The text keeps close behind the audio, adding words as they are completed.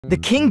The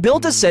king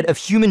built a set of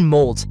human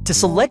molds to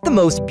select the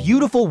most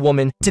beautiful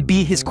woman to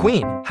be his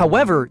queen.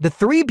 However, the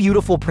three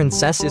beautiful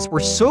princesses were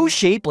so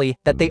shapely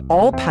that they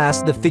all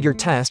passed the figure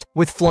test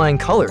with flying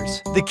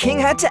colors. The king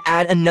had to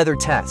add another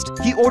test.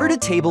 He ordered a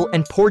table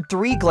and poured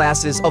 3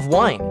 glasses of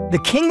wine. The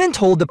king then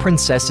told the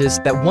princesses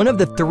that one of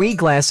the 3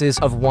 glasses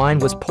of wine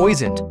was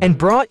poisoned and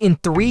brought in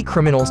 3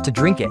 criminals to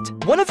drink it,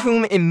 one of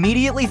whom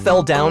immediately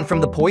fell down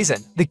from the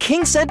poison. The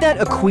king said that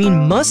a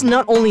queen must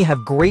not only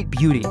have great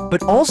beauty,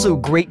 but also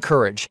great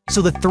courage.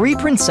 So the 3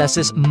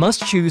 princesses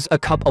must choose a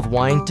cup of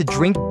wine to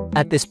drink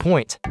at this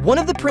point. One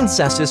of the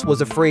princesses was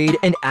afraid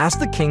and asked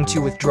the king to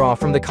withdraw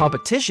from the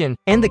competition,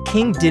 and the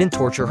king didn't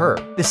torture her.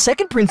 The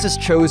second princess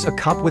chose a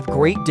cup with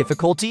great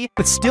difficulty,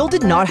 but still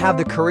did not have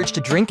the courage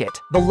to drink it.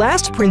 The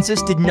last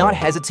princess did not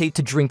hesitate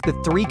to drink the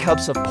 3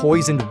 cups of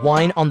poisoned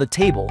wine on the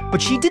table,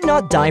 but she did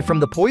not die from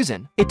the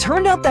poison. It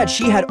turned out that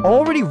she had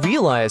already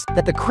realized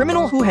that the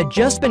criminal who had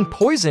just been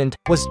poisoned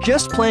was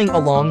just playing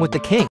along with the king.